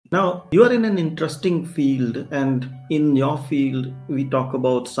Now, you are in an interesting field, and in your field, we talk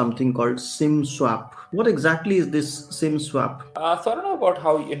about something called SIM swap. What exactly is this SIM swap? So I don't know about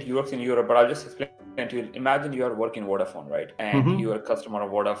how it works in Europe, but I'll just explain to you. Imagine you are working Vodafone, right? And you are a customer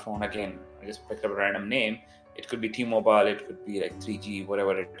of Vodafone. Again, I just picked up a random name. It could be T-Mobile, it could be like 3G,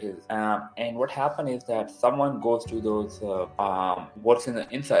 whatever it is. And what happened is that someone goes to those, works in the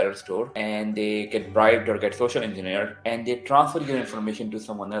insider store, and they get bribed or get social engineered, and they transfer your information to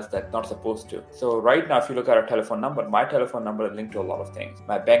someone else that's not supposed to. So right now, if you look at our telephone number, my telephone number is linked to a lot of things.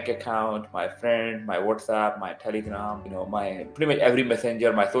 My bank account, my friend, my WhatsApp, my Telegram, my pretty much every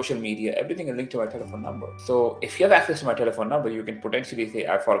messenger, my social media, everything is linked to my telephone number. So if you have access to my telephone number, you can potentially say,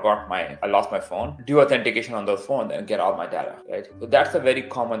 I lost my phone, do authentication on those phones and get all my data, right? So that's a very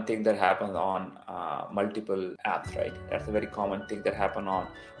common thing that happens on multiple apps, right? That's a very common thing that happens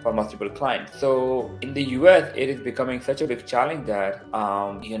for multiple clients. So in the US, it is becoming such a big challenge that,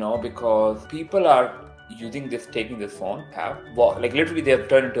 because people are taking this phone, literally they have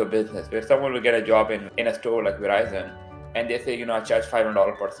turned into a business where someone will get a job in a store like Verizon, and they say, I charge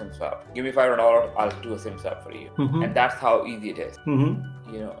 $500 per SIM swap. Give me $500, I'll do a SIM swap for you. And that's how easy it is.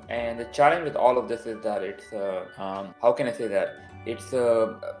 And the challenge with all of this is that it's, how can I say that? It's,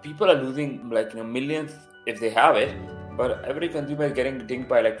 people are losing millions if they have it, but every consumer is getting dinged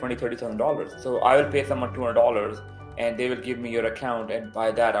by like $20,000, $30,000. So I will pay someone $200, and they will give me your account, and by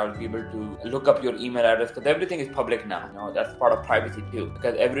that I'll be able to look up your email address, because everything is public now. That's part of privacy too,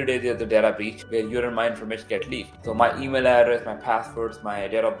 because every day there's a data breach where your and my information get leaked. So my email address, my passwords, my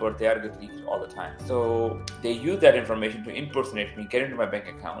date of birth, they are get leaked all the time. So they use that information to impersonate me, get into my bank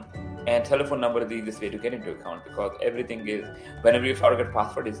account, and telephone number is the easiest way to get into account, because everything is, whenever you forget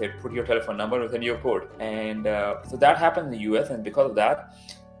password, you say put your telephone number within your code. And so that happens in the US, and because of that,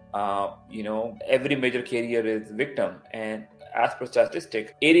 every major carrier is victim, and as per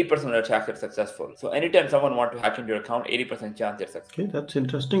statistics, 80% of attacks are successful. So anytime someone wants to hack into your account, 80% chance they're successful. Okay, that's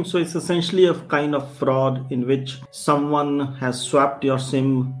interesting. So it's essentially a kind of fraud in which someone has swapped your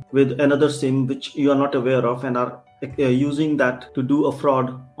SIM with another SIM which you are not aware of, and are using that to do a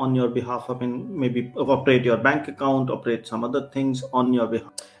fraud on your behalf. Maybe operate your bank account, operate some other things on your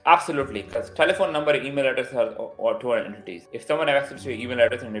behalf. Absolutely, because telephone number, email address are two entities. If someone has access to your email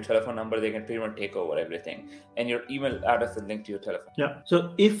address and your telephone number, they can pretty much take over everything, and your email address is linked to your telephone. Yeah.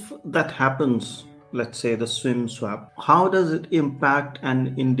 So if that happens, let's say the SIM swap, how does it impact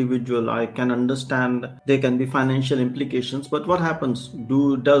an individual? I can understand there can be financial implications, but what happens?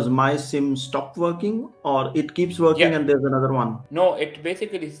 Does my SIM stop working, or it keeps working and there's another one? No, it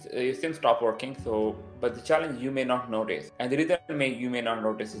basically your SIM stop working. But the challenge you may not notice, and the reason you may not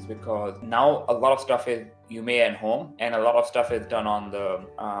notice is because now a lot of stuff is you may at home, and a lot of stuff is done on the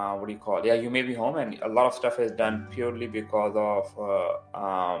you may be home, and a lot of stuff is done purely because of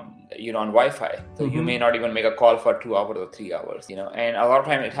on Wi-Fi. So you may not even make a call for 2 hours or 3 hours, and a lot of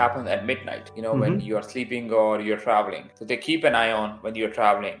time it happens at midnight, when you are sleeping or you're traveling. So they keep an eye on when you're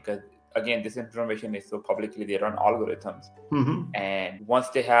traveling, because again, this information is so publicly, they run algorithms. And once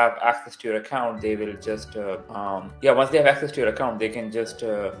they have access to your account, they will just, once they have access to your account, they can just,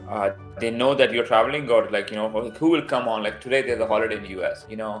 they know that you're traveling, or who will come on, like today there's a holiday in the US,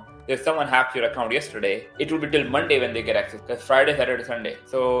 if someone hacked your account yesterday, it will be till Monday when they get access, because Friday, Saturday, Sunday.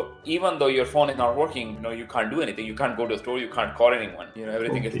 So even though your phone is not working, you can't do anything. You can't go to a store, you can't call anyone.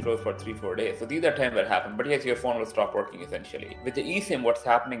 Everything is closed for 3-4 days. So these are times that happen. But yes, your phone will stop working essentially. With the eSIM, what's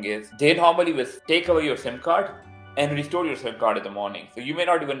happening is they normally will take away your SIM card and restore your SIM card in the morning. So you may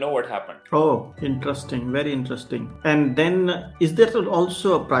not even know what happened. Oh, interesting. Very interesting. And then is there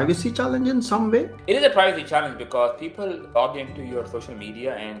also a privacy challenge in some way? It is a privacy challenge because people log into your social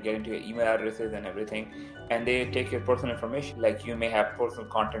media and get into your email addresses and everything, and they take your personal information. Like you may have personal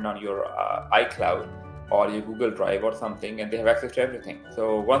content on your iCloud or your Google Drive or something, and they have access to everything.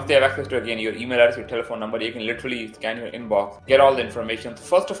 So once they have access to, again, your email address, your telephone number, you can literally scan your inbox, get all the information. So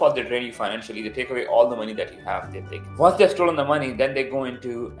first of all, they drain you financially. They take away all the money that you have. Once they've stolen the money, then they go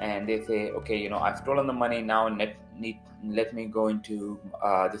into and they say, okay, I've stolen the money now, let me go into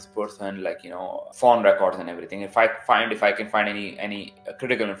this person, phone records and everything. If I can find any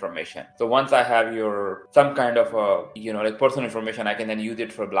critical information. So once I have some kind of personal information, I can then use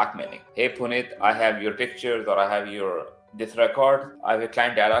it for blackmailing. Hey Punit, I have your pictures, or I have this record, I have your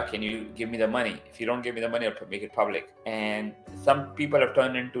client data, can you give me the money? If you don't give me the money, I'll make it public. And some people have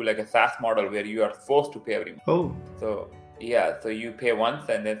turned into like a SaaS model where you are forced to pay every month. Oh. So you pay once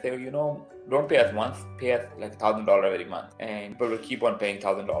and then say, don't pay us once, pay us like $1,000 every month, and people will keep on paying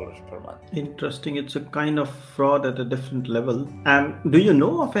 $1,000 per month. Interesting. It's a kind of fraud at a different level. And do you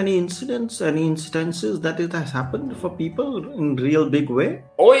know of any instances that it has happened for people in real big way?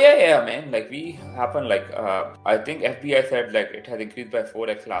 Oh yeah, man. Like we happen. Like I think FBI said like it has increased by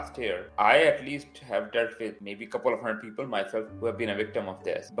 4x last year. I at least have dealt with maybe a couple of hundred people myself who have been a victim of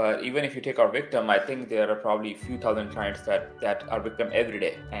this. But even if you take our victim, I think there are probably a few thousand clients that are victim every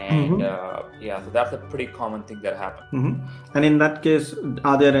day. And so that's a pretty common thing that happens. And in that case,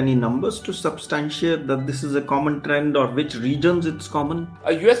 are there any numbers to substantiate that this is a common trend, or which regions it's common?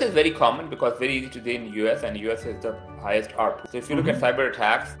 US is very common because very easy to do in US, and US is the highest ARPU. So if you look at cyber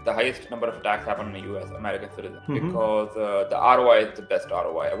attacks, the highest number of attacks happen in the US, American citizens, because the ROI is the best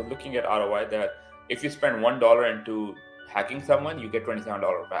ROI. I was looking at ROI that if you spend $1 into hacking someone, you get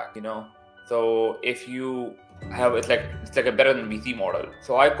 $27 back, So if you have, it's like a better than VC model.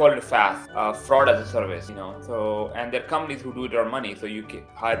 So I call it FAST, fraud as a service, So, and there are companies who do it on money. So you can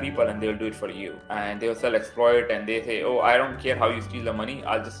hire people and they'll do it for you. And they'll sell exploit and they say, oh, I don't care how you steal the money.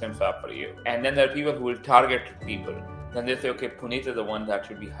 I'll just send swap for you. And then there are people who will target people. Then they say, okay, Punit is the one that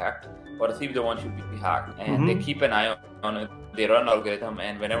should be hacked, or Haseeb is the one should be hacked. And they keep an eye on it. They run algorithm,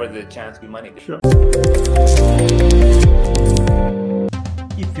 and whenever there's a chance to be money, Sure.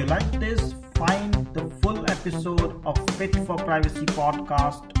 If you like this, find the full episode of FIT4PRIVACY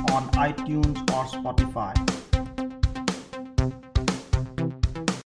podcast on iTunes or Spotify.